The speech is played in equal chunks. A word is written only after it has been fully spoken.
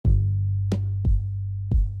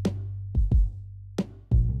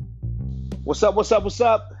What's up? What's up? What's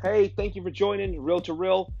up? Hey, thank you for joining Real to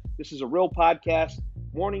Real. This is a real podcast,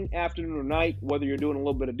 morning, afternoon, or night, whether you're doing a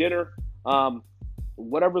little bit of dinner. Um,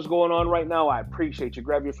 Whatever's going on right now, I appreciate you.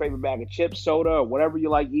 Grab your favorite bag of chips, soda, or whatever you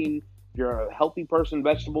like eating. If you're a healthy person,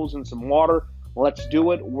 vegetables and some water, let's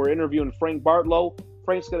do it. We're interviewing Frank Bartlow.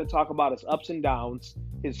 Frank's going to talk about his ups and downs,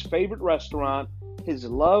 his favorite restaurant, his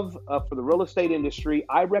love for the real estate industry.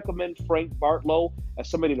 I recommend Frank Bartlow as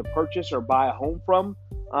somebody to purchase or buy a home from.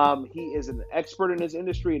 He is an expert in his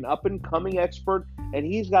industry, an up and coming expert, and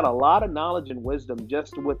he's got a lot of knowledge and wisdom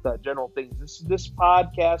just with general things. This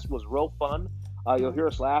podcast was real fun. You'll hear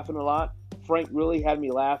us laughing a lot. Frank really had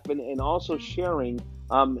me laughing, and also sharing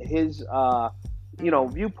his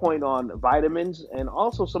viewpoint on vitamins and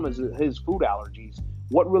also some of his food allergies.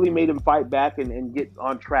 What really made him fight back and get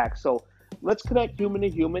on track. So let's connect human to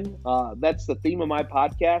human. That's the theme of my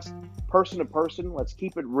podcast, person to person. Let's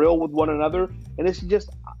keep it real with one another. And it's just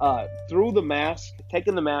through the mask,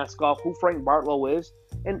 taking the mask off, who Frank Bartlow is.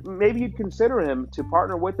 And maybe you'd consider him to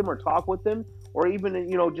partner with him or talk with him or even,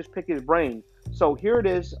 just pick his brain. So here it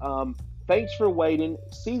is. Thanks for waiting.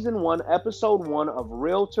 Season 1, Episode 1 of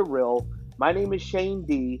Real to Real. My name is Shane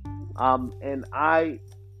D. And I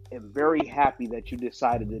am very happy that you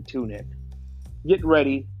decided to tune in. Get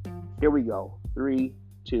ready. Here we go. 3,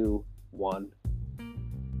 2, 1.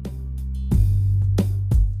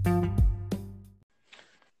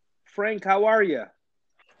 Frank, how are you?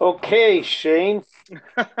 Okay, Shane.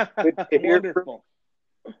 Good to hear Wonderful.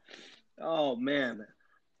 Oh, man.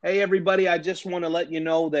 Hey, everybody. I just want to let you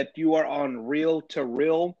know that you are on Real to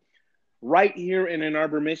Real right here in Ann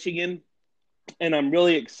Arbor, Michigan. And I'm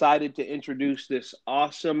really excited to introduce this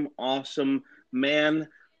awesome man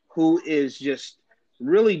who is just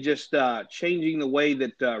changing the way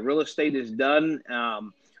that real estate is done.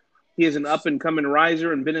 He is an up-and-coming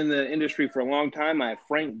riser and been in the industry for a long time. I have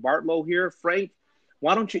Frank Bartlow here. Frank,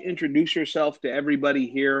 why don't you introduce yourself to everybody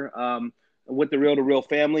here with the Real to Real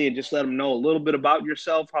family and just let them know a little bit about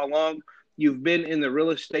yourself, how long you've been in the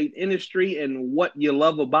real estate industry and what you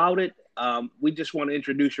love about it. We just want to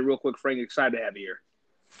introduce you real quick, Frank. Excited to have you here.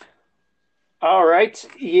 All right.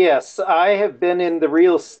 Yes, I have been in the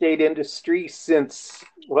real estate industry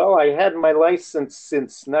I had my license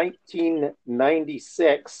since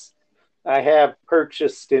 1996. I have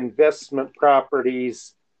purchased investment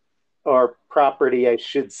properties, or property, I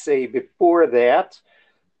should say, before that,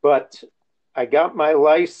 but I got my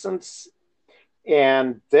license,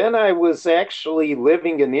 and then I was actually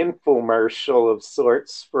living an infomercial of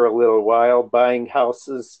sorts for a little while, buying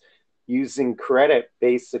houses using credit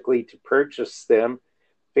basically to purchase them,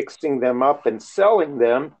 fixing them up and selling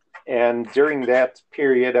them. And during that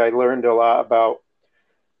period, I learned a lot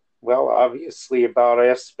obviously about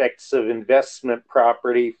aspects of investment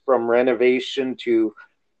property, from renovation to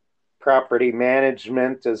property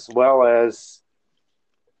management, as well as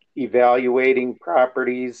evaluating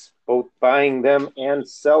properties, both buying them and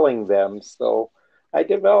selling them. So I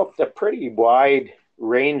developed a pretty wide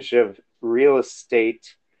range of real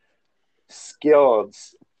estate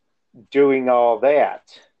skills doing all that.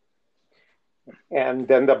 And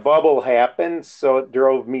then the bubble happened, so it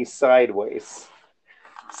drove me sideways,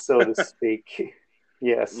 so to speak.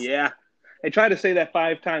 Yes. Yeah. I tried to say that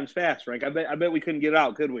 5 times fast, Frank. I bet we couldn't get it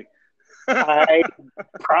out, could we? I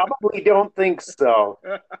probably don't think so.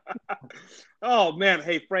 Oh, man.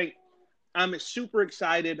 Hey, Frank, I'm super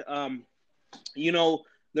excited. The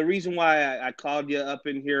reason why I called you up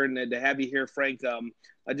in here and to have you here, Frank,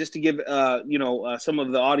 just to give, some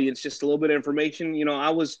of the audience just a little bit of information.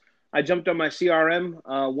 I jumped on my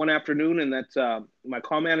CRM one afternoon, and that's my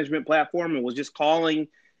call management platform, and was just calling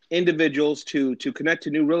individuals to connect to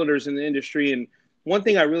new realtors in the industry. And one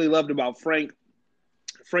thing I really loved about Frank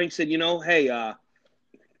said, hey,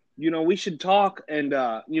 we should talk and,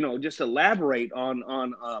 just elaborate on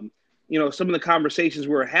some of the conversations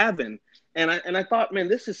we're having. And I thought, man,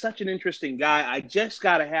 this is such an interesting guy. I just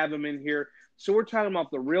got to have him in here. So we're talking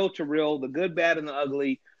about the real to real, the good, bad, and the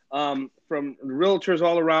ugly, from realtors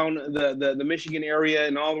all around the Michigan area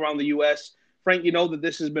and all around the U.S. Frank, you know that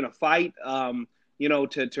this has been a fight, to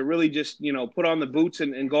really just, put on the boots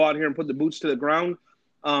and go out here and put the boots to the ground.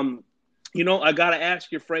 I got to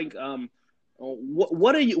ask you, Frank,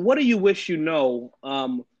 what do you wish you know?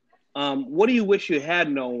 What do you wish you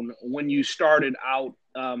had known when you started out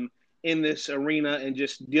in this arena and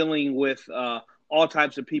just dealing with all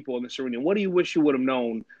types of people in this arena? What do you wish you would have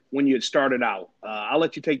known when you had started out? I'll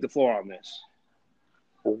let you take the floor on this.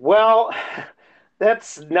 Well,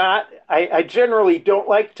 I generally don't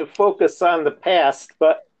like to focus on the past,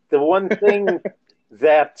 but the one thing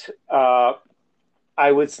that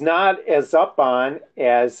I was not as up on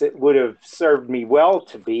as it would have served me well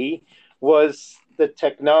to be was the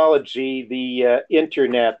technology, the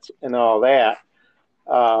internet, and all that.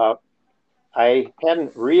 Uh, I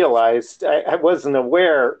hadn't realized, I wasn't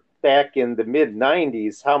aware back in the mid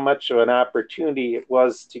 90s how much of an opportunity it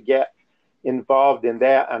was to get involved in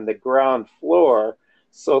that on the ground floor.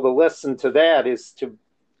 So the lesson to that is to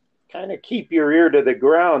kind of keep your ear to the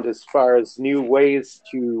ground as far as new ways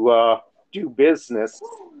to do business.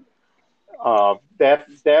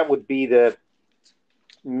 That would be the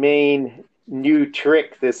main new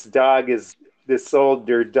trick this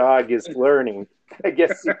older dog is learning, I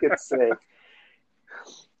guess you could say.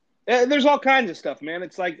 There's all kinds of stuff, man.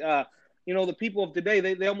 It's like, the people of today,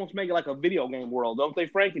 they almost make it like a video game world, don't they,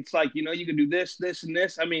 Frank? It's like, you can do this, this, and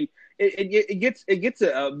this. I mean, it gets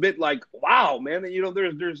a bit like, wow, man.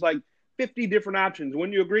 There's like 50 different options.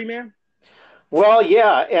 Wouldn't you agree, man? Well,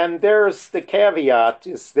 yeah, and there's the caveat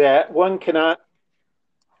is that one cannot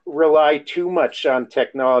rely too much on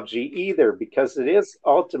technology either because it is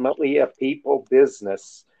ultimately a people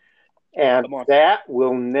business and that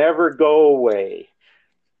will never go away.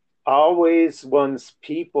 Always one's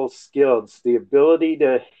people skills, the ability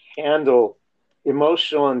to handle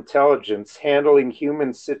emotional intelligence, handling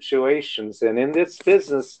human situations. And in this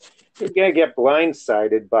business, you're going to get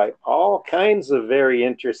blindsided by all kinds of very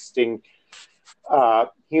interesting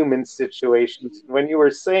human situations. When you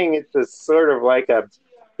were saying it's sort of like a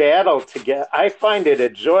battle to get, I find it a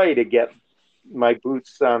joy to get my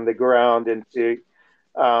boots on the ground and to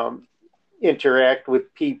interact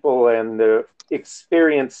with people and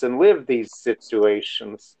experience and live these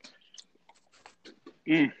situations.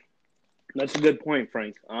 That's a good point,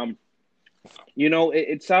 Frank.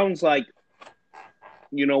 It sounds like,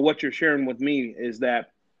 what you're sharing with me is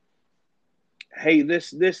that, hey,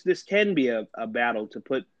 this can be a battle to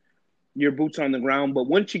put your boots on the ground. But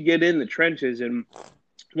once you get in the trenches and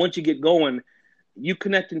once you get going, you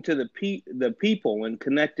connecting to the people and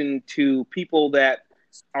connecting to people that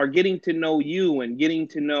are getting to know you and getting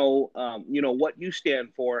to know, what you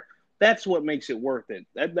stand for. That's what makes it worth it.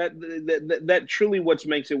 That truly what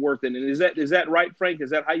makes it worth it. And is that right, Frank? Is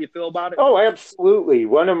that how you feel about it? Oh, absolutely.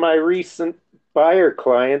 One of my recent buyer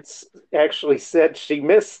clients actually said she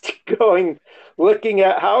missed looking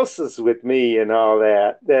at houses with me and all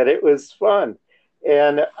that it was fun.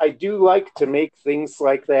 And I do like to make things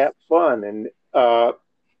like that fun.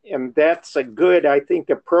 And that's a good, I think,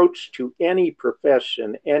 approach to any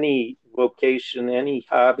profession, any vocation, any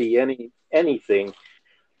hobby, anything.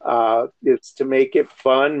 It's to make it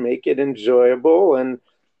fun, make it enjoyable, and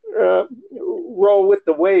roll with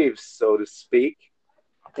the waves, so to speak,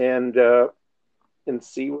 and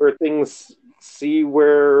see where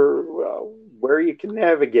you can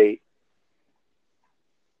navigate.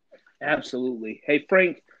 Absolutely. Hey,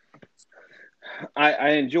 Frank,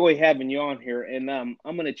 I enjoy having you on here, and I'm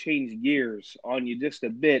going to change gears on you just a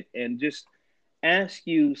bit and just ask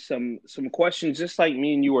you some questions, just like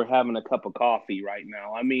me and you are having a cup of coffee right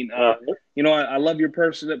now. I mean, I love your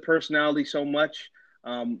personality so much.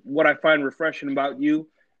 What I find refreshing about you,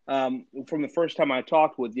 from the first time I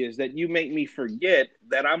talked with you, is that you make me forget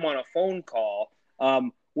that I'm on a phone call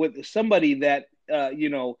with somebody that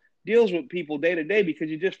deals with people day to day, because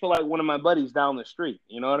you just feel like one of my buddies down the street.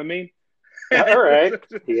 You know what I mean? All right.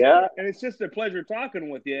 Yeah. And it's just a pleasure talking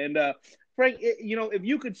with you. And Frank, if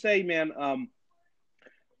you could say, man,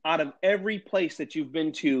 out of every place that you've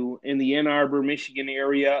been to in the Ann Arbor, Michigan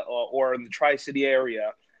area or in the Tri-City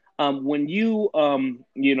area, when you,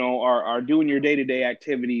 are doing your day-to-day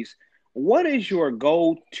activities, what is your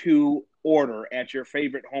go-to order at your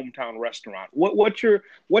favorite hometown restaurant? What's your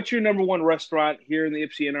number one restaurant here in the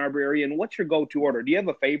Ypsi Ann Arbor area, and what's your go-to order? Do you have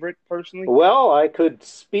a favorite personally? Well, I could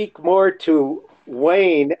speak more to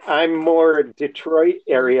Wayne. I'm more Detroit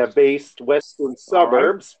area based, western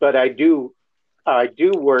suburbs, right. But I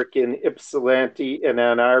do work in Ypsilanti and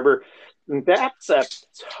Ann Arbor. That's a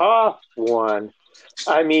tough one.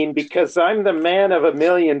 I mean, because I'm the man of a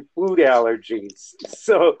million food allergies.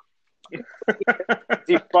 So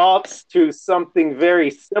defaults to something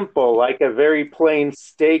very simple, like a very plain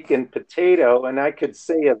steak and potato. And I could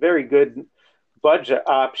say a very good budget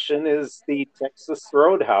option is the Texas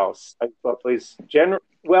Roadhouse. I've always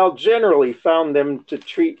generally found them to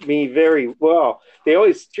treat me very well. They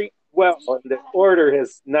always treat well, and the order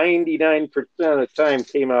has 99% of the time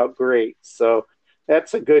came out great. So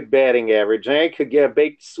that's a good batting average. And I could get a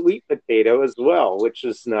baked sweet potato as well, which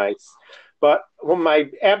is nice. But my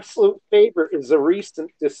absolute favorite is a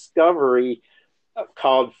recent discovery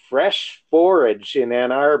called Fresh Forage in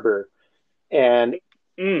Ann Arbor. And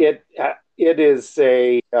it is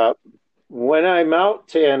a when I'm out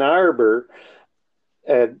to Ann Arbor,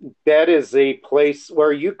 uh, that is a place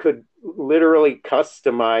where you could literally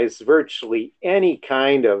customize virtually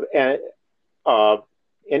uh,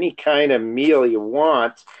 any kind of meal you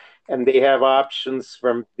want, and they have options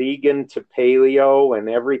from vegan to paleo and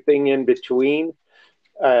everything in between.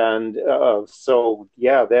 And so,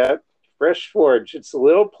 yeah, that Fresh Forge, it's a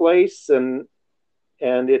little place, and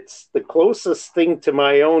it's the closest thing to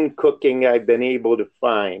my own cooking I've been able to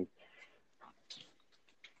find.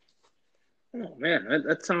 Oh man,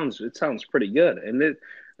 it sounds pretty good.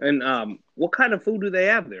 And what kind of food do they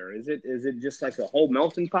have there? Is it just like a whole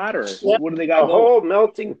melting pot, or Yeah, what do they got a going? whole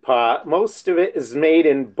melting pot. Most of it is made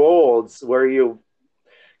in bowls where you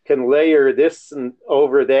can layer this and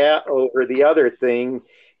over that over the other thing,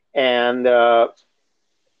 and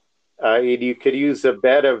you could use a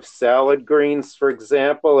bed of salad greens, for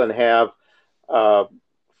example, and have uh,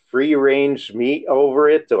 free range meat over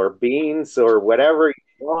it, or beans, or whatever you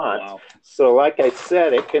Oh want. wow. So, like I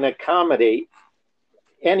said, it can accommodate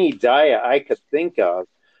any diet I could think of,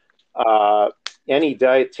 uh, any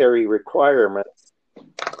dietary requirements.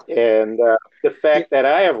 And the Yeah, fact that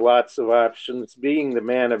I have lots of options, being the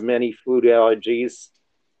man of many food allergies,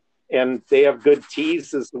 and they have good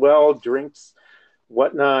teas as well, drinks,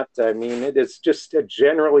 whatnot. I mean, it is just a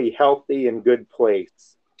generally healthy and good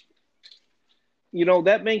place.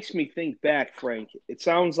 that makes me think back, Frank. It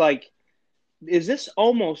sounds like is this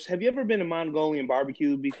almost? Have you ever been to Mongolian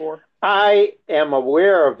barbecue before? I am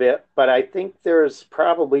aware of it, but I think there's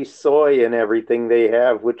probably soy in everything they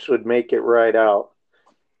have, which would make it right out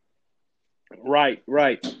Right,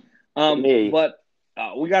 right. to me. But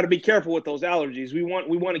we got to be careful with those allergies. We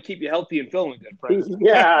want to keep you healthy and feeling good, Frank.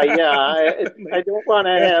 Yeah, yeah. I don't want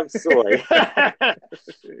to have soy.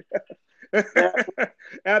 Yeah,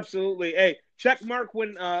 Absolutely. Hey, check mark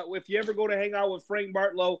when if you ever go to hang out with Frank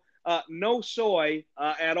Bartlow, no soy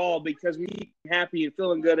at all because we keep happy and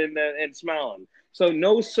feeling good and smiling. So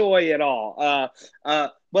no soy at all.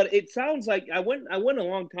 But it sounds like I went a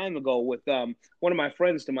long time ago with one of my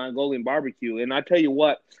friends to Mongolian barbecue, and I tell you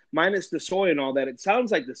what, minus the soy and all that, it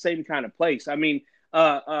sounds like the same kind of place. I mean,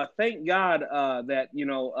 thank God that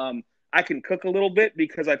I can cook a little bit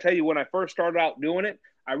because I tell you when I first started out doing it.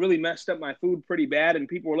 I really messed up my food pretty bad, and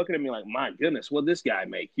people were looking at me like, "My goodness, what did this guy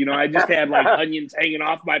make?" I just had like onions hanging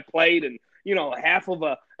off my plate, and half of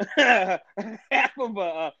a half of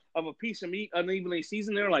a piece of meat unevenly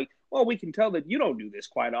seasoned. They're like, "Well, we can tell that you don't do this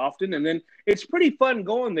quite often." And then it's pretty fun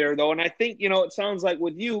going there, though. And I think it sounds like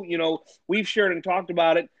with you, we've shared and talked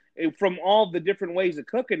about it from all the different ways of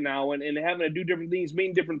cooking now, and having to do different things,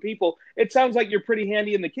 meeting different people. It sounds like you're pretty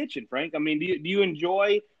handy in the kitchen, Frank. I mean, do you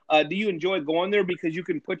enjoy going there because you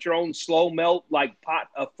can put your own slow melt like pot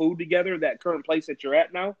of food together? That current place that you're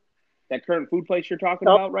at now, that current food place you're talking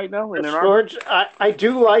no, about right now in Ann Arbor. George, I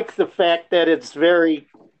do like the fact that it's very,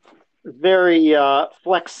 very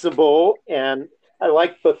flexible, and I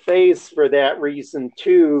like buffets for that reason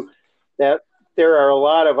too. That there are a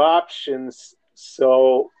lot of options,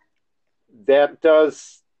 so that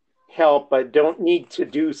does help. I don't need to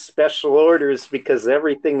do special orders because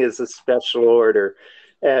everything is a special order.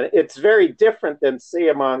 And it's very different than, say,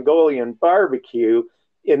 a Mongolian barbecue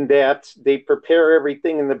in that they prepare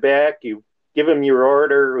everything in the back. You give them your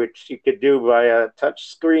order, which you could do by a touch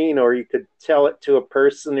screen, or you could tell it to a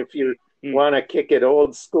person if you Hmm. want to kick it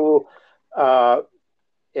old school. Uh,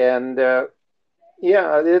 and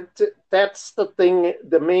Yeah, that's the thing,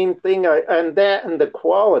 the main thing, and that and the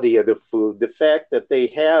quality of the food, the fact that they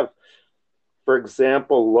have, for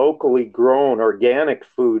example, locally grown organic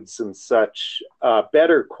foods and such,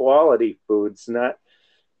 better quality foods, not,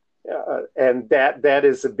 and that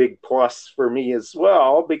is a big plus for me as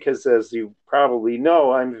well, because as you probably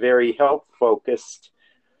know, I'm very health focused.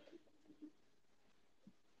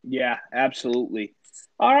 Yeah, absolutely.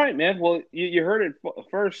 All right, man. Well, you heard it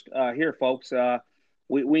first here, folks.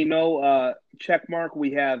 We know check mark.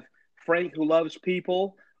 We have Frank who loves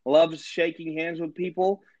people, loves shaking hands with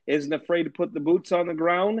people, isn't afraid to put the boots on the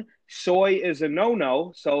ground. Soy is a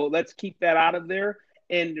no-no, so let's keep that out of there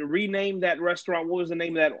and rename that restaurant. What was the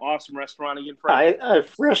name of that awesome restaurant again, Frank? I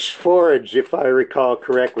Fresh Forage, if I recall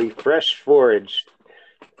correctly, Fresh Forage.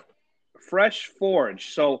 Fresh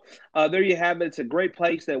Forge. So there you have it. It's a great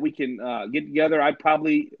place that we can get together. I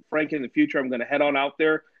probably, Frank, in the future, I'm going to head on out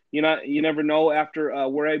there. You never know. After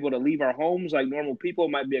we're able to leave our homes like normal people,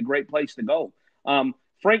 it might be a great place to go.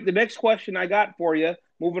 Frank, the next question I got for you.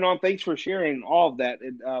 Moving on. Thanks for sharing all of that.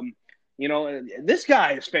 This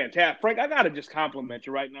guy is fantastic. Frank, I got to just compliment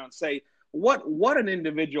you right now and say what an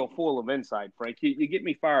individual full of insight, Frank. You get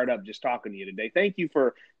me fired up just talking to you today. Thank you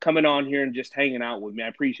for coming on here and just hanging out with me. I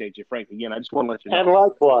appreciate you, Frank. Again, I just want to let you And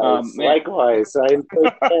know, man. likewise, I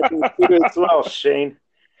enjoyed chatting with you as well, Shane.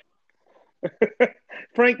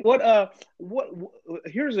 Frank, what?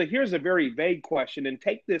 Here's a very vague question, and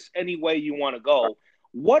take this any way you want to go.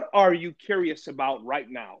 What are you curious about right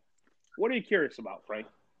now? What are you curious about, Frank?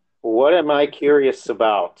 What am I curious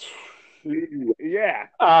about? Yeah.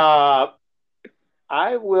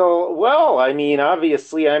 I mean,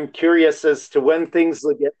 obviously, I'm curious as to when things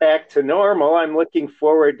will get back to normal. I'm looking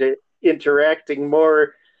forward to interacting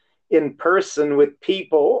more in person with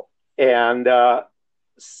people. And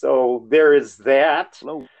so there is that.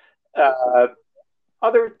 Hello.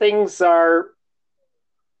 Other things are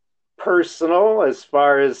personal as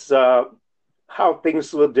far as how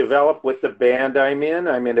things will develop with the band I'm in.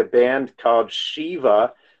 I'm in a band called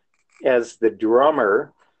Shiva as the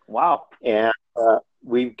drummer. Wow. And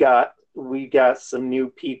we got some new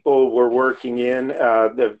people we're working in.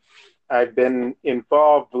 I've been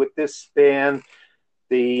involved with this band.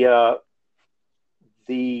 The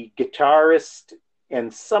guitarist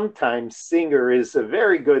and sometimes singer is a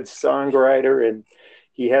very good songwriter, and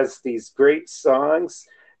he has these great songs.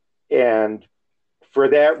 And for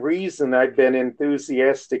that reason, I've been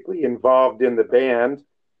enthusiastically involved in the band.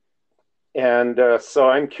 And so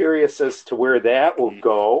I'm curious as to where that will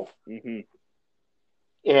go. Mm-hmm.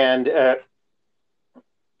 And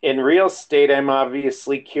in real estate, I'm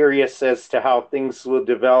obviously curious as to how things will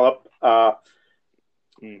develop, how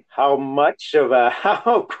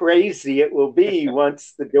crazy it will be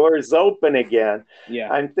once the doors open again. Yeah.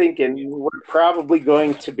 I'm thinking we're probably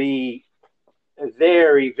going to be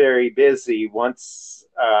very, very busy once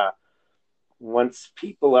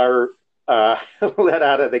people are let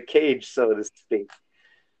out of the cage, so to speak.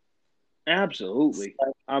 Absolutely.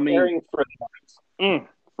 So I mean,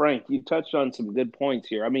 Frank, you touched on some good points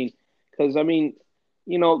here. I mean, because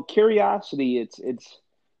curiosity. It's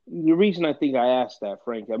the reason I think I asked that,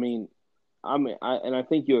 Frank. I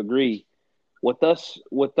think you agree with us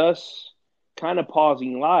kind of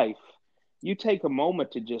pausing life. You take a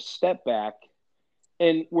moment to just step back,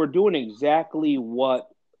 and we're doing exactly what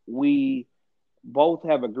we both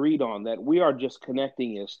have agreed on, that we are just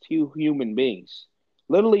connecting as two human beings,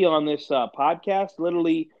 literally on this podcast,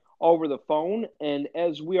 literally over the phone. And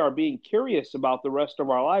as we are being curious about the rest of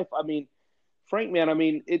our life, I mean, Frank, man, I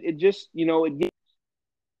mean, it just, it gives,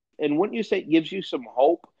 and wouldn't you say it gives you some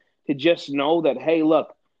hope to just know that, hey,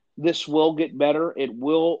 look, this will get better. It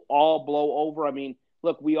will all blow over. I mean,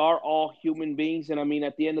 look, we are all human beings. And I mean,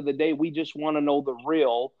 at the end of the day, we just want to know the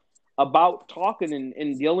real about talking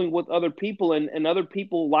and dealing with other people, and other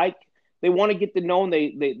people they want to get to know, and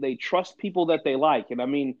they trust people that they like. And I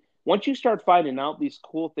mean, once you start finding out these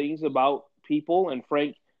cool things about people, and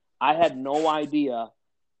Frank, I had no idea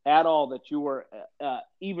at all that you were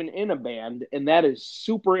even in a band, and that is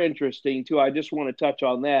super interesting too. I just want to touch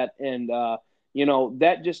on that, and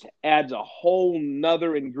that just adds a whole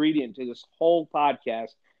nother ingredient to this whole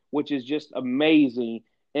podcast, which is just amazing,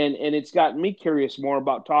 and it's gotten me curious more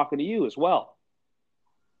about talking to you as well.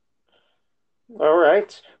 All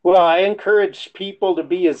right. Well, I encourage people to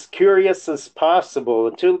be as curious as possible,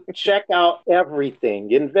 to check out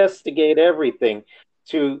everything, investigate everything,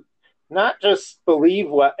 to not just believe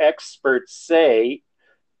what experts say,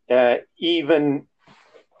 even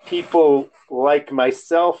people like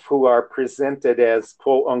myself who are presented as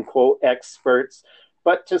quote unquote experts,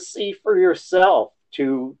 but to see for yourself,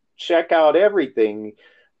 to check out everything,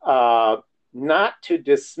 not to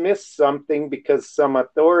dismiss something because some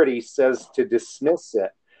authority says to dismiss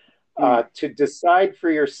it, to decide for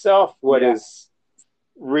yourself what is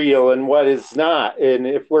real and what is not. And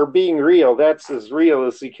if we're being real, that's as real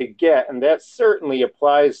as we could get. And that certainly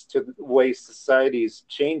applies to the way society is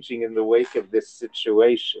changing in the wake of this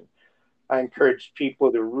situation. I encourage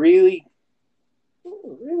people to really,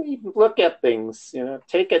 really look at things,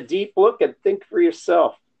 take a deep look and think for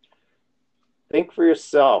yourself. Think for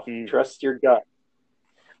yourself. Trust your gut.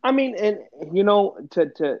 I mean, and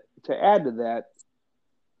to add to that,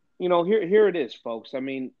 here it is, folks. I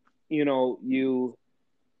mean, you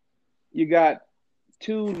got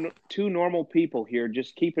two normal people here,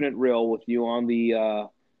 just keeping it real with you on the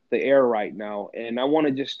air right now, and I want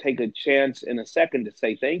to just take a chance in a second to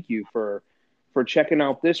say thank you for checking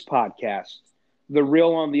out this podcast, The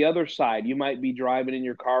Real on the Other Side. You might be driving in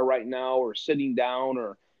your car right now, or sitting down,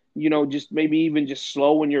 or just maybe even just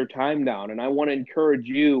slowing your time down. And I want to encourage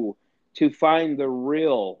you to find the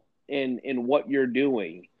real in what you're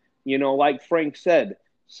doing. Like Frank said,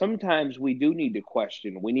 sometimes we do need to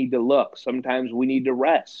question. We need to look. Sometimes we need to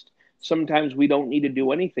rest. Sometimes we don't need to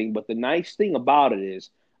do anything. But the nice thing about it is,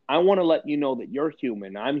 I want to let you know that you're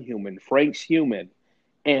human. I'm human. Frank's human.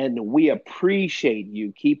 And we appreciate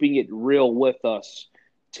you keeping it real with us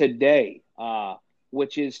today,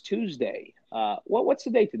 which is Tuesday. What's the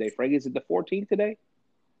date today, Frank? Is it the 14th today?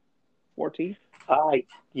 14th?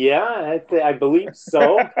 Yeah, I believe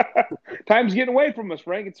so. Time's getting away from us,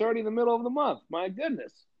 Frank. It's already the middle of the month. My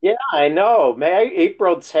goodness. Yeah, I know.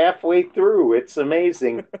 April's halfway through. It's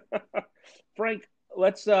amazing. Frank,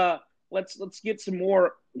 let's get some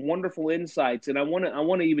more wonderful insights, and I want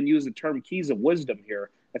to even use the term keys of wisdom here.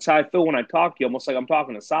 That's how I feel when I talk to you, almost like I'm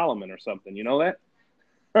talking to Solomon or something. You know that?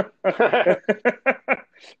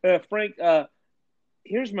 Frank,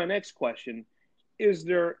 here's my next question: is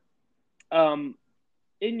there,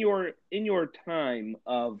 in your time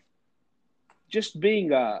of just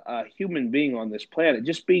being a human being on this planet,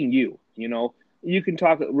 just being you, you can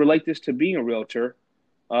relate this to being a realtor,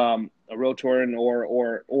 and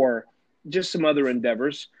or just some other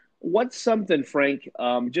endeavors. What's something, Frank,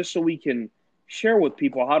 just so we can share with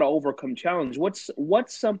people how to overcome challenge? What's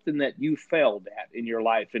something that you failed at in your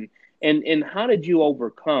life, and how did you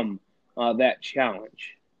overcome that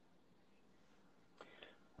challenge?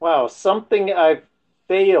 Wow, something I've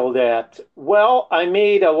failed at. Well, I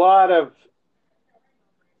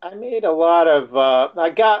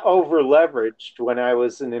got over leveraged when I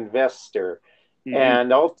was an investor. Mm-hmm.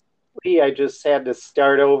 And ultimately, I just had to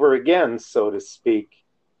start over again, so to speak,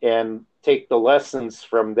 and take the lessons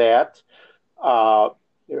from that.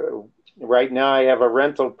 Right now, I have a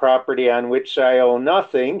rental property on which I owe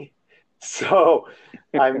nothing. So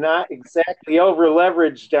I'm not exactly over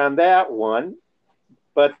leveraged on that one.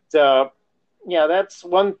 But yeah, that's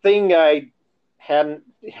one thing I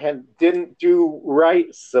didn't do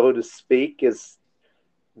right, so to speak, is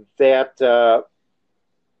that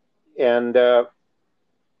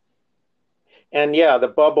and yeah, the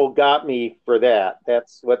bubble got me for that.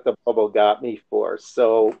 That's what the bubble got me for.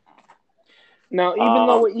 So now,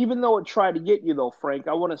 even though it tried to get you, though, Frank,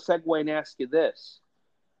 I want to segue and ask you this.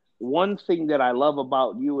 One thing that I love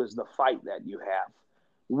about you is the fight that you have.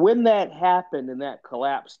 When that happened and that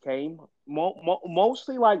collapse came,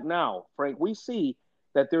 mostly like now, Frank, we see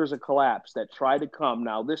that there's a collapse that tried to come.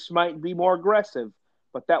 Now, this might be more aggressive,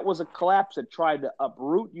 but that was a collapse that tried to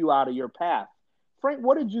uproot you out of your path. Frank,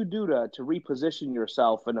 what did you do to reposition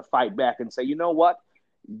yourself and to fight back and say, you know what?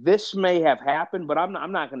 This may have happened, but I'm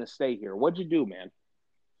not going to stay here. What'd you do, man?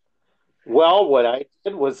 Well, what I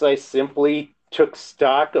did was I simply took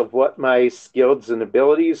stock of what my skills and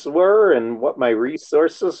abilities were and what my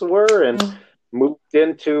resources were, and moved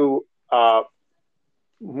in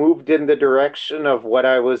the direction of what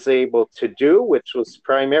I was able to do, which was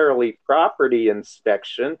primarily property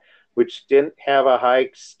inspection, which didn't have a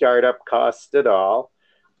high startup cost at all.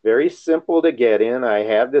 Very simple to get in. I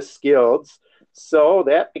had the skills. So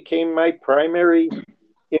that became my primary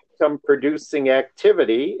income producing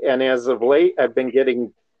activity. And as of late, I've been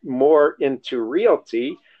getting more into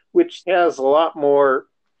realty, which has a lot more.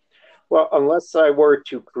 Well, unless I were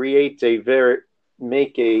to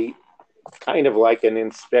make a kind of like an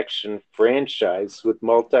inspection franchise with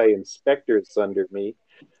multi-inspectors under me,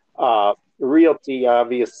 realty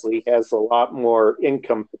obviously has a lot more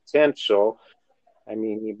income potential. I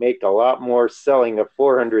mean, you make a lot more selling a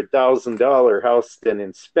 $400,000 house than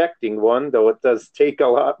inspecting one, though it does take a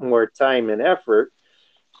lot more time and effort.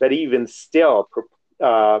 But even still,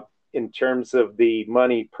 in terms of the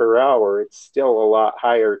money per hour, it's still a lot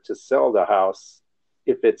higher to sell the house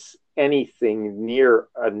if it's anything near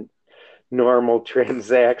a normal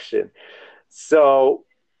transaction. So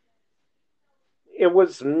it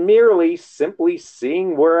was merely simply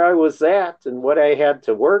seeing where I was at and what I had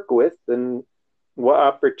to work with and what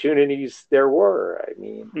opportunities there were. I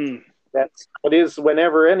mean, that's what it is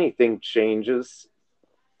whenever anything changes.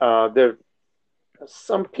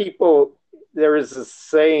 Some people, there is a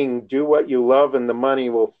saying, do what you love and the money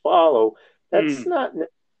will follow. That's not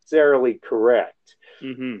necessarily correct.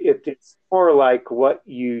 Mm-hmm. It's more like what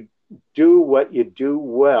you do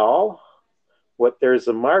well, what there's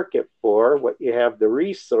a market for, what you have the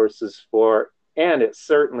resources for, and it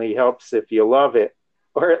certainly helps if you love it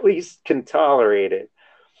or at least can tolerate it.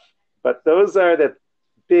 But those are the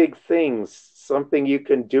big things, something you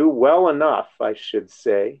can do well enough, I should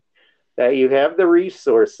say, that you have the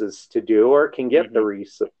resources to do or can get the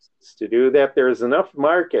resources to do, that there's enough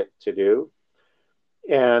market to do.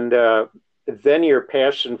 And then your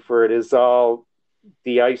passion for it is all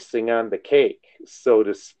the icing on the cake, so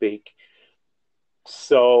to speak.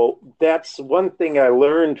 So that's one thing I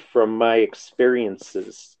learned from my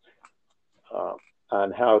experiences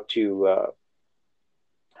on how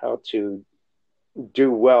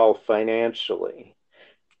do well financially.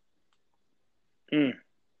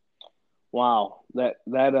 Wow, I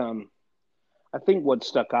think what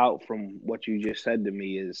stuck out from what you just said to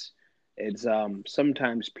me is it's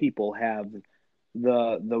sometimes people have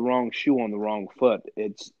the wrong shoe on the wrong foot.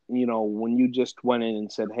 It's when you just went in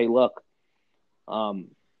and said, "Hey, look, um,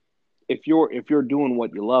 if you're doing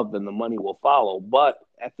what you love, then the money will follow." But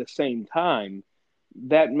at the same time,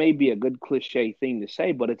 that may be a good cliche thing to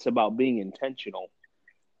say, but it's about being intentional.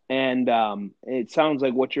 And it sounds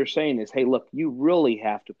like what you're saying is, hey, look, you really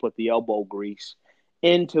have to put the elbow grease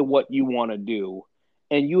into what you want to do.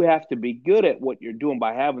 And you have to be good at what you're doing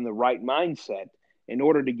by having the right mindset in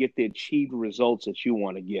order to get the achieved results that you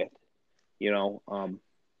want to get. You know, uh,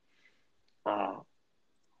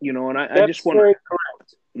 and I just That's want very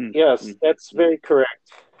correct. to. Yes, that's very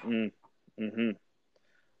correct. Mm, mm-hmm.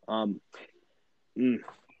 um, mm,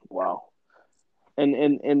 wow.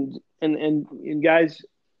 And guys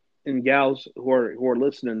and gals who are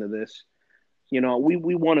listening to this, we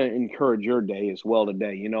want to encourage your day as well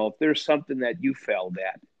today. If there's something that you failed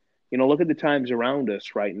at, look at the times around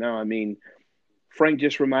us right now. I mean, Frank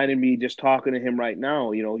just reminded me, just talking to him right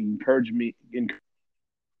now, he encouraged me, and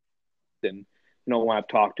when I've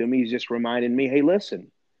talked to him, he's just reminding me, hey,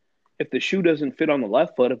 listen, if the shoe doesn't fit on the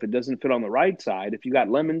left foot, if it doesn't fit on the right side, if you got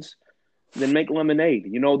lemons, then make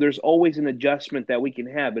lemonade. There's always an adjustment that we can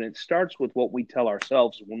have, and it starts with what we tell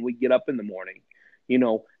ourselves when we get up in the morning. You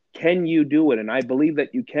know, can you do it? And I believe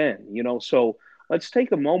that you can. So let's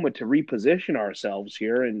take a moment to reposition ourselves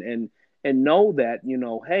here and know that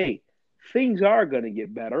hey, things are going to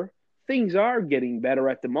get better. Things are getting better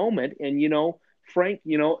at the moment, and Frank,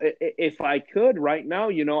 if I could right now,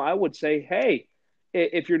 I would say, hey,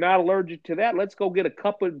 if you're not allergic to that, let's go get a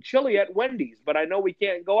cup of chili at Wendy's. But I know we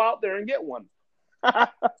can't go out there and get one.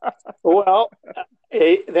 Well,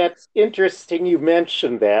 that's interesting you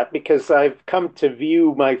mentioned that because I've come to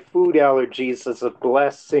view my food allergies as a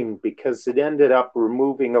blessing because it ended up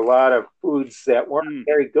removing a lot of foods that weren't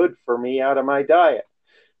very good for me out of my diet.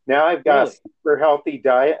 Now I've got a super healthy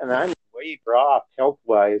diet and I'm way better off health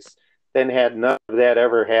wise than had none of that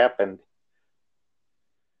ever happened.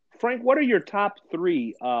 Frank, what are your top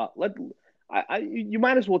three? You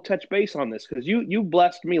might as well touch base on this because you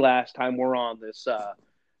blessed me last time we're on this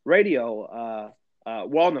radio.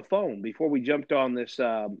 We're on the phone before we jumped on this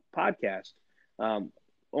podcast,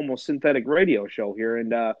 almost synthetic radio show here.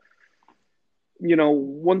 And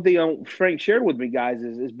one thing Frank shared with me, guys,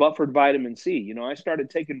 is buffered vitamin C. I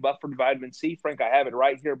started taking buffered vitamin C. Frank, I have it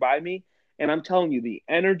right here by me, and I'm telling you, the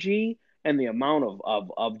energy and the amount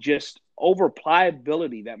of just over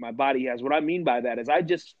pliability that my body has. What I mean by that is I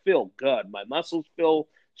just feel good. My muscles feel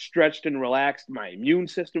stretched and relaxed. My immune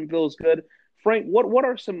system feels good. Frank, what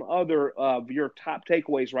are some other of your top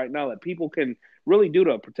takeaways right now that people can really do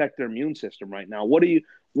to protect their immune system right now?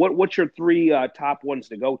 What's your three top ones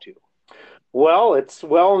to go to? Well, it's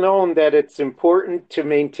well known that it's important to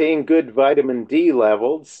maintain good vitamin D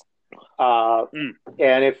levels. And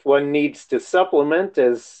if one needs to supplement,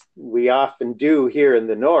 as we often do here in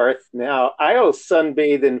the north, now I'll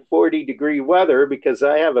sunbathe in 40-degree weather because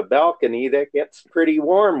I have a balcony that gets pretty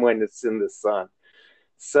warm when it's in the sun.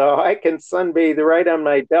 So I can sunbathe right on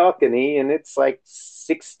my balcony and it's like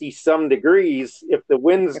 60 some degrees if the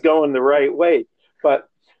wind's going the right way. But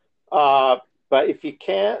if you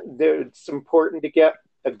can't, it's important to get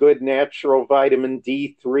a good natural vitamin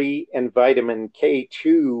D3 and vitamin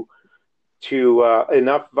K2 to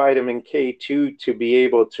enough vitamin K2 to be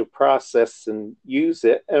able to process and use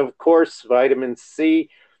it. And of course, vitamin C,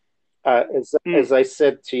 as I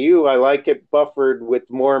said to you, I like it buffered with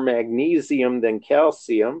more magnesium than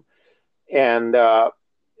calcium. And that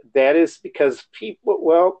is because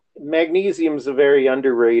magnesium is a very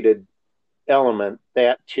underrated element,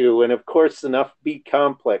 that too. And of course, enough B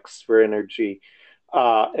complex for energy,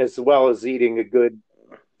 as well as eating a good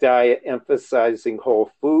diet emphasizing whole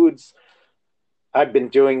foods. I've been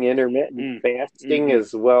doing intermittent fasting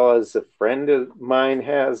as well as a friend of mine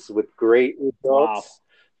has with great results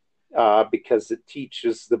because it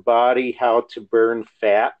teaches the body how to burn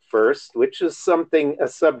fat first, which is a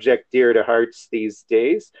subject dear to hearts these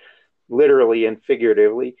days, literally and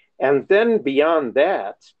figuratively. And then beyond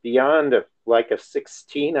that, beyond a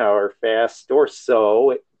 16-hour fast or so,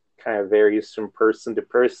 it kind of varies from person to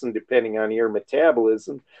person depending on your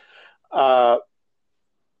metabolism,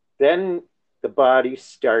 then the body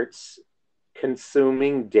starts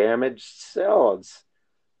consuming damaged cells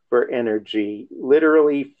for energy,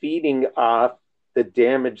 literally feeding off the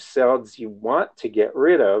damaged cells you want to get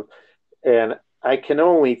rid of. And I can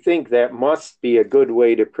only think that must be a good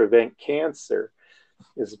way to prevent cancer.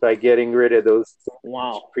 is by getting rid of those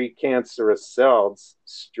Wow. precancerous cells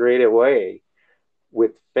straight away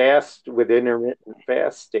with intermittent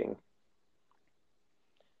fasting.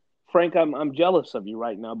 Frank, I'm jealous of you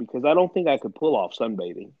right now because I don't think I could pull off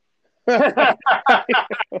sunbathing.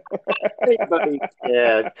 Anybody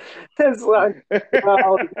can. As long,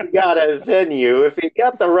 well, you got a venue. If you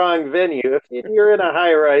got the wrong venue, if you're in a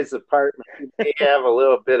high-rise apartment, you may have a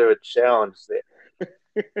little bit of a challenge there.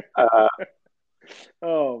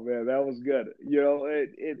 Oh man, that was good.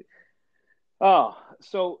 Oh,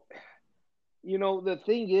 so the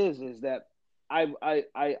thing is that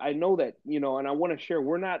I know that, and I want to share,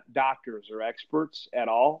 we're not doctors or experts at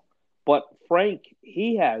all, but Frank,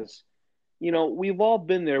 he has, we've all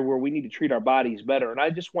been there where we need to treat our bodies better. And I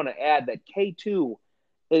just want to add that K2,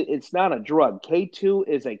 it's not a drug. K2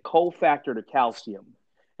 is a cofactor to calcium.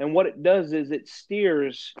 And what it does is it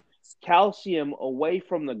steers calcium away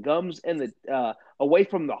from the gums and away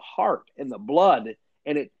from the heart and the blood,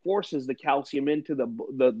 and it forces the calcium into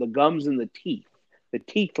the gums and the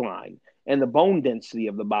teeth line, and the bone density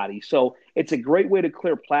of the body. So it's a great way to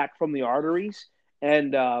clear plaque from the arteries.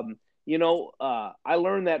 And I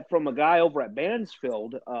learned that from a guy over at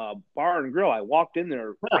Mansfield Bar and Grill. I walked in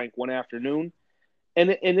there, Frank, one afternoon,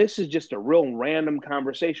 and this is just a real random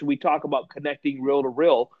conversation. We talk about connecting real to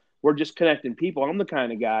real. We're just connecting people. I'm the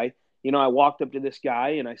kind of guy, I walked up to this guy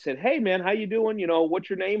and I said, "Hey man, how you doing? What's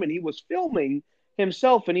your name?" And he was filming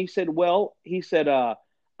himself, and he said,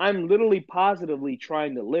 "I'm literally positively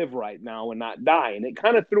trying to live right now and not die." And it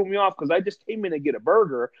kind of threw me off because I just came in to get a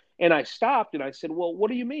burger, and I stopped and I said, "Well, what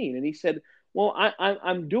do you mean?" And he said, "Well,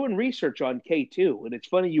 I'm doing research on K2, and it's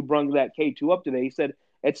funny you brought that K2 up today." He said,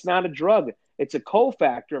 "It's not a drug; it's a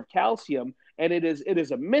cofactor of calcium, and it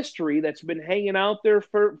is a mystery that's been hanging out there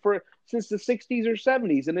for since the 60s or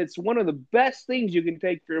 70s, and it's one of the best things you can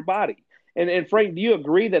take for your body." And Frank, do you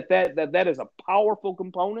agree that is a powerful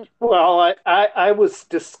component? Well, I was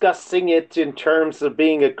discussing it in terms of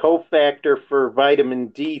being a cofactor for vitamin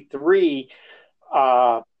D3,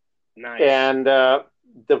 Nice. And the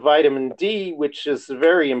vitamin D, which is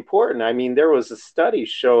very important. I mean, there was a study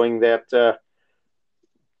showing that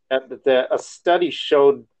a study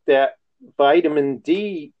showed that vitamin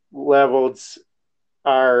D levels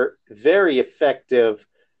are very effective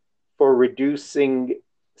for reducing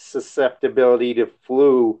susceptibility to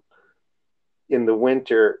flu in the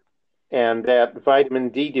winter, and that vitamin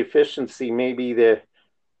D deficiency may be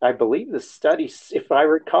I believe the study, if I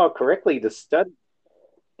recall correctly, the study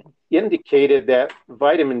indicated that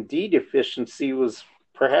vitamin D deficiency was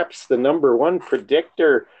perhaps the number one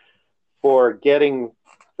predictor for getting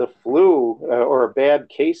the flu or a bad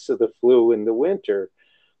case of the flu in the winter.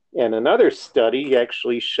 And another study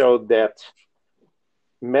actually showed that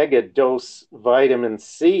mega dose vitamin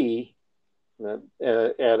C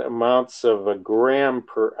at amounts of a gram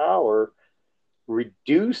per hour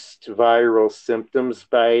reduced viral symptoms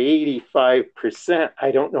by 85%.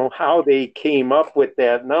 I don't know how they came up with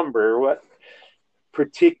that number. What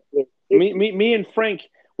particular? Me and Frank,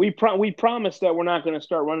 we promised that we're not going to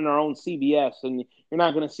start running our own CVS, and you're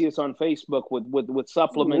not going to see us on Facebook with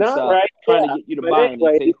supplements trying to get you to buy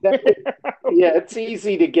anything. Yeah, it's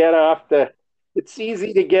easy to get it's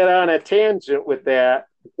easy to get on a tangent with that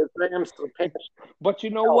because I am so passionate. But you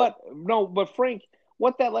know what? No, but Frank,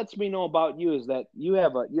 what that lets me know about you is that you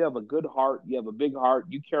have a good heart, you have a big heart,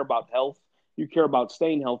 you care about health, you care about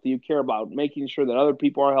staying healthy, you care about making sure that other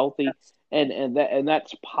people are healthy, and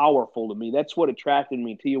that's powerful to me. That's what attracted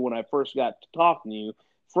me to you when I first got to talking to you,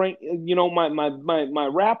 Frank. My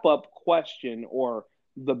wrap up question, or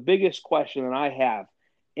the biggest question that I have,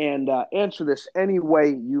 and answer this any way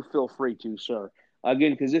you feel free to, sir.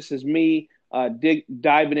 Again, because this is me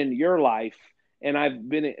diving into your life, and I've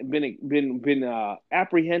been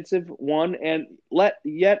apprehensive, one, and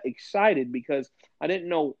yet excited because I didn't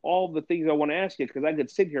know all the things I want to ask you, because I could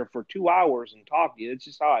sit here for 2 hours and talk to you. It's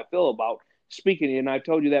just how I feel about speaking to you, and I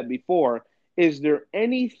told you that before. Is there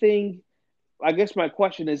anything? I guess my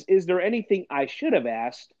question is there anything I should have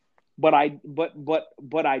asked, but I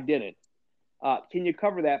didn't? Can you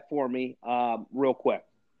cover that for me, real quick?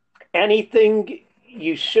 Anything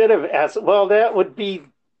you should have asked? Well, that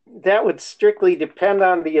would strictly depend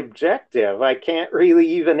on the objective. I can't really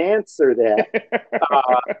even answer that.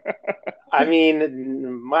 I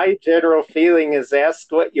mean, my general feeling is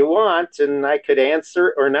ask what you want, and I could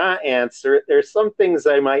answer or not answer it. There's some things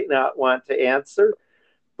I might not want to answer,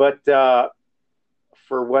 but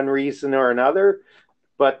for one reason or another.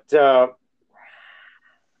 But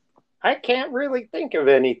I can't really think of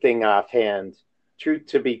anything offhand. Truth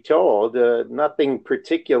to be told, nothing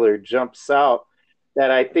particular jumps out that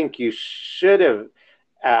I think you should have.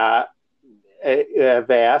 have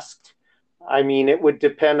asked. I mean, it would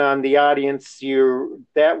depend on the audience.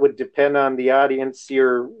 That would depend on the audience.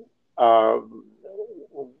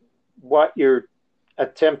 What you're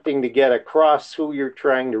attempting to get across, who you're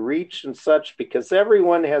trying to reach, and such. Because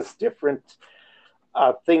everyone has different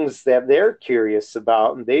things that they're curious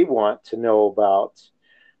about and they want to know about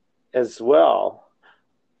as well.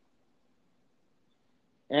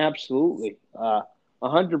 Absolutely,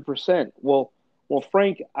 100%. Well,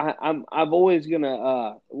 Frank, I've always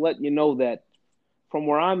gonna let you know that from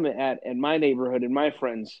where I'm at in my neighborhood and my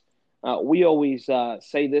friends, we always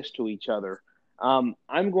say this to each other.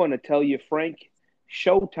 I'm going to tell you, Frank,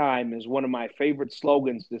 Showtime is one of my favorite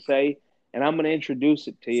slogans to say, and I'm going to introduce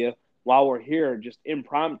it to you while we're here, just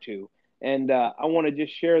impromptu. And I want to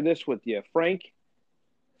just share this with you, Frank.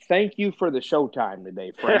 Thank you for the Showtime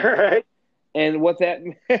today, All Frank. right. And what that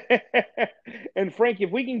and Frank,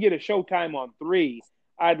 if we can get a Showtime on 3,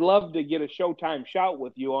 I'd love to get a Showtime shout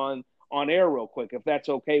with you on air real quick, if that's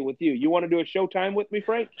okay with you. You want to do a Showtime with me,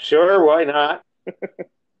 Frank? Sure, why not?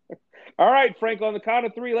 All right, Frank, on the count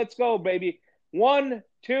of 3, let's go, baby. 1,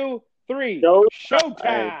 2, 3. Showtime.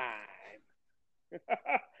 Showtime.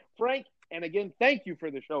 Frank, and again, thank you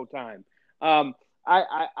for the Showtime.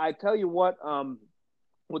 I tell you what,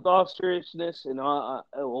 with all seriousness and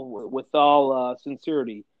with all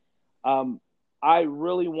sincerity, I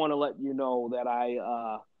really want to let you know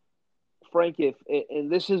that Frank, if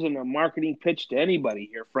and this isn't a marketing pitch to anybody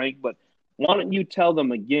here, Frank, but why don't you tell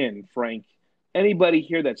them again, Frank? Anybody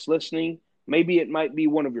here that's listening, maybe it might be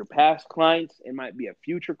one of your past clients, it might be a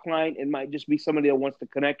future client, it might just be somebody that wants to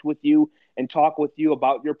connect with you and talk with you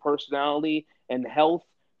about your personality and health.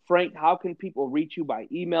 Frank, how can people reach you by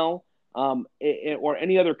email? Or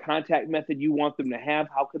any other contact method you want them to have?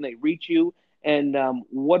 How can they reach you? And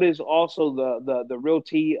what is also the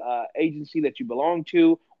realty agency that you belong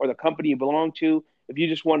to or the company you belong to? If you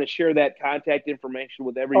just want to share that contact information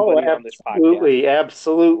with everybody on this podcast.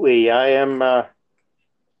 Absolutely. I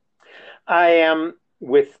am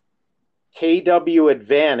with KW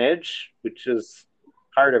Advantage, which is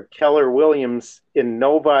part of Keller Williams in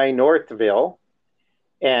Novi, Northville.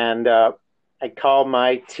 And I call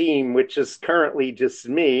my team, which is currently just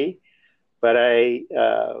me, but I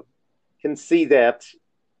can see that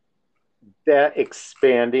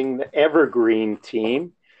expanding, the Evergreen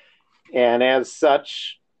team. And as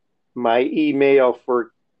such, my email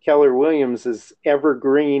for Keller Williams is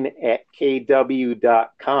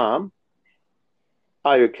evergreen@kw.com.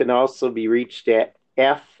 I can also be reached at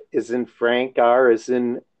F as in Frank, R as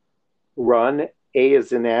in Run, A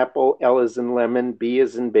as in Apple, L as in Lemon, B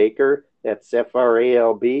as in Baker. That's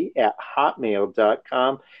FRALB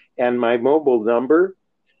 @hotmail.com. And my mobile number,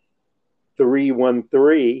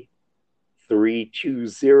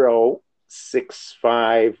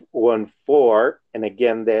 313-320-6514. And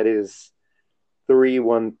again, that is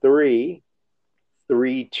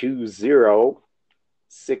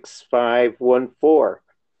 313-320-6514.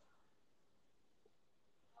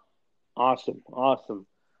 Awesome.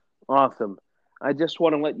 I just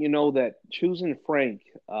want to let you know that choosing Frank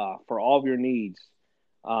for all of your needs,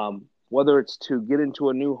 whether it's to get into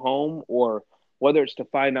a new home or whether it's to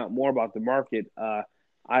find out more about the market,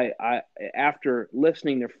 I after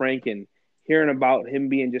listening to Frank and hearing about him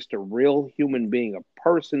being just a real human being, a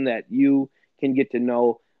person that you can get to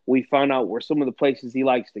know, we found out where some of the places he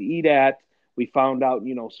likes to eat at. We found out,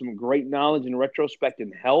 some great knowledge in retrospect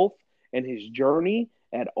in health and his journey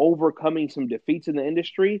at overcoming some defeats in the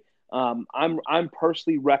industry. I'm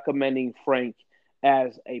personally recommending Frank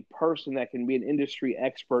as a person that can be an industry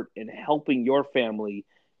expert in helping your family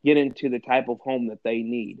get into the type of home that they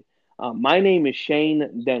need. My name is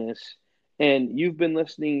Shane Dennis, and you've been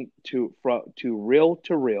listening to Real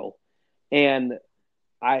to Real, and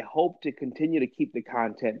I hope to continue to keep the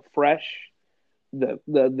content fresh.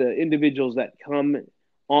 The individuals that come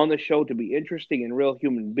on the show to be interesting and real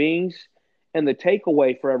human beings. And the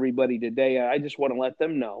takeaway for everybody today, I just want to let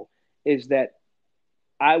them know, is that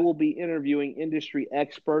I will be interviewing industry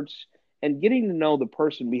experts and getting to know the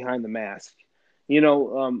person behind the mask.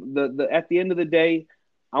 At the end of the day,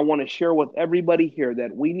 I want to share with everybody here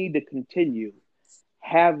that we need to continue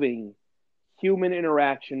having human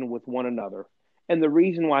interaction with one another. And the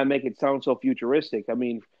reason why I make it sound so futuristic,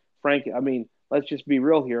 Frank, let's just be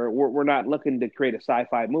real here. We're not looking to create a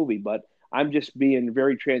sci-fi movie, but I'm just being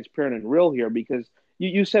very transparent and real here because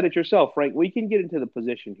you said it yourself, Frank. We can get into the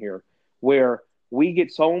position here where we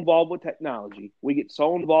get so involved with technology, we get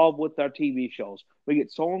so involved with our TV shows, we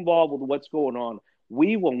get so involved with what's going on.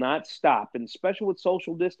 We will not stop, and especially with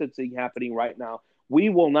social distancing happening right now, we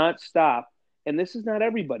will not stop And this is not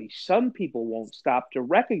everybody. Some people won't stop to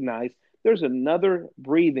recognize there's another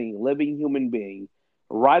breathing, living human being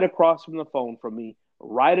right across from the phone from me,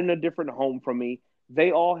 right in a different home from me.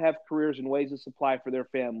 They all have careers and ways to supply for their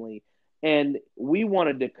family. And we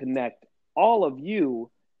wanted to connect all of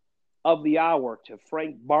you of the hour to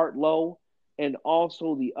Frank Bartlow and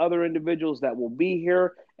also the other individuals that will be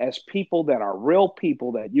here as people that are real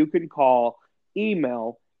people that you can call,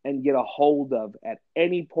 email, and get a hold of at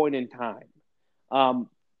any point in time. Um,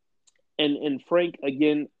 and Frank,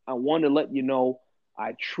 again, I want to let you know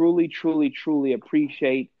I truly, truly, truly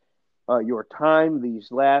appreciate your time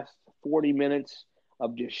these last 40 minutes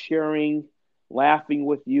of just sharing, laughing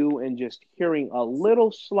with you, and just hearing a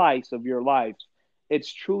little slice of your life.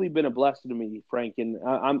 It's truly been a blessing to me, Frank, and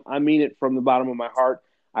I mean it from the bottom of my heart.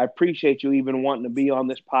 I appreciate you even wanting to be on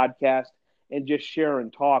this podcast and just share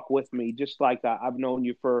and talk with me, just like I've known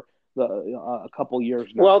you for a couple years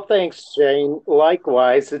now. Well, thanks, Shane.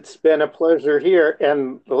 Likewise, it's been a pleasure here.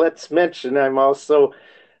 And let's mention I'll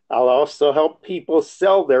also help people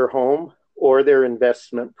sell their home or their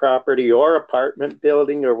investment property or apartment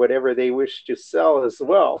building or whatever they wish to sell as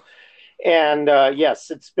well. And yes,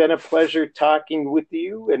 it's been a pleasure talking with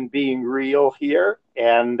you and being real here.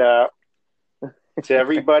 And to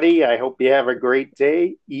everybody, I hope you have a great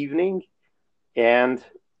day, evening, and,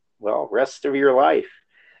 well, rest of your life.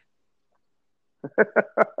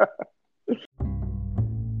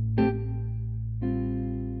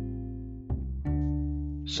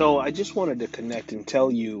 So I just wanted to connect and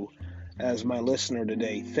tell you, as my listener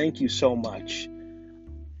today, thank you so much.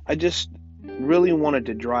 I just really wanted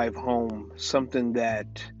to drive home something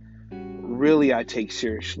that really I take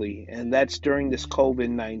seriously, and that's during this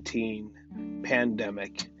COVID-19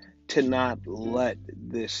 pandemic, to not let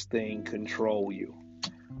this thing control you.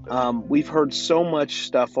 We've heard so much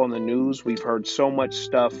stuff on the news. We've heard so much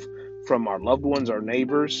stuff from our loved ones, our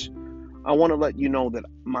neighbors. I want to let you know that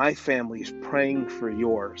my family is praying for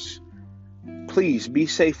yours. Please be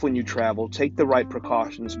safe when you travel. Take the right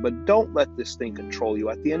precautions, but don't let this thing control you.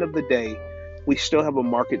 At the end of the day, we still have a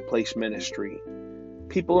marketplace ministry.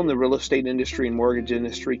 People in the real estate industry and mortgage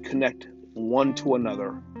industry connect one to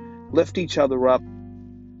another, lift each other up.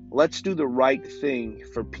 Let's do the right thing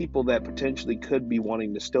for people that potentially could be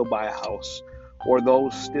wanting to still buy a house or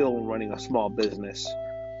those still running a small business.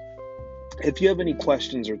 If you have any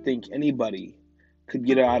questions or think anybody could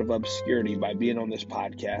get out of obscurity by being on this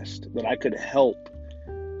podcast, that I could help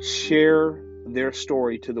share their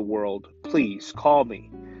story to the world, please call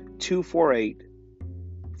me,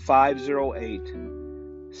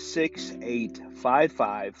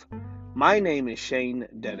 248-508-6855. My name is Shane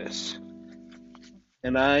Dennis,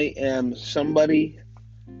 and I am somebody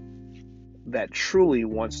that truly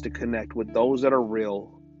wants to connect with those that are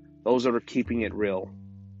real, those that are keeping it real.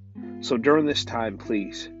 So during this time,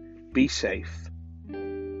 please be safe.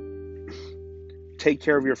 Take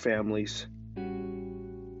care of your families.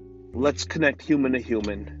 Let's connect human to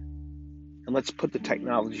human. And let's put the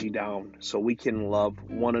technology down so we can love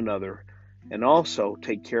one another and also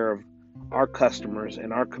take care of our customers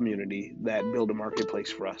and our community that build a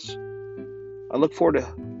marketplace for us. I look forward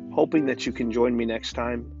to hoping that you can join me next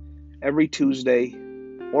time. Every Tuesday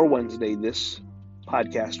or Wednesday, this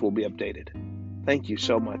podcast will be updated. Thank you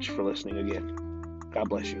so much for listening again. God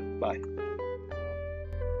bless you. Bye.